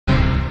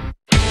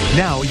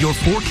Now, your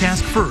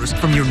forecast first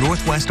from your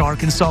Northwest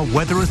Arkansas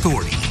Weather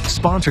Authority,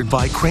 sponsored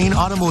by Crane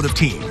Automotive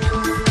Team.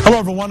 Hello,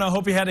 everyone. I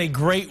hope you had a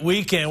great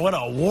weekend. What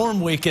a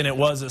warm weekend it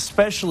was,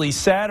 especially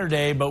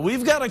Saturday. But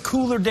we've got a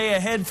cooler day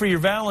ahead for your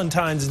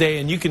Valentine's Day,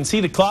 and you can see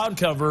the cloud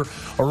cover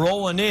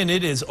rolling in.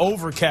 It is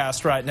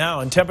overcast right now,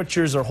 and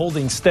temperatures are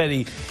holding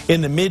steady in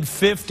the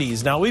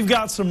mid-50s. Now, we've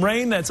got some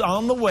rain that's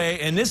on the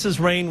way, and this is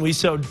rain we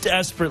so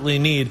desperately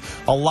need.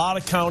 A lot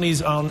of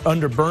counties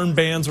under burn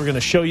bans. We're going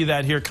to show you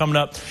that here coming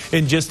up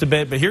in just a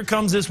bit. But here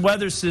comes this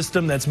weather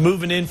system that's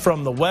moving in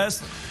from the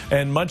west,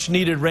 and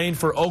much-needed rain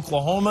for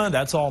Oklahoma.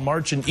 That's all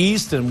marching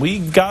east, and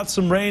we've got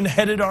some rain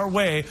headed our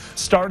way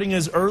starting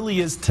as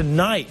early as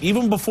tonight.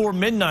 Even before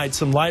midnight,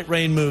 some light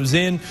rain moves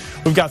in.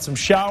 We've got some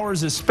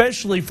showers,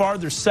 especially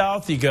farther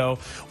south you go.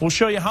 We'll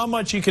show you how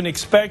much you can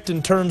expect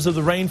in terms of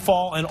the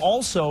rainfall and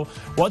also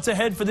what's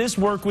ahead for this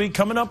work week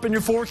coming up in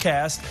your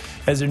forecast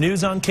as the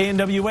news on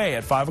KNWA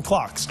at 5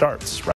 o'clock starts.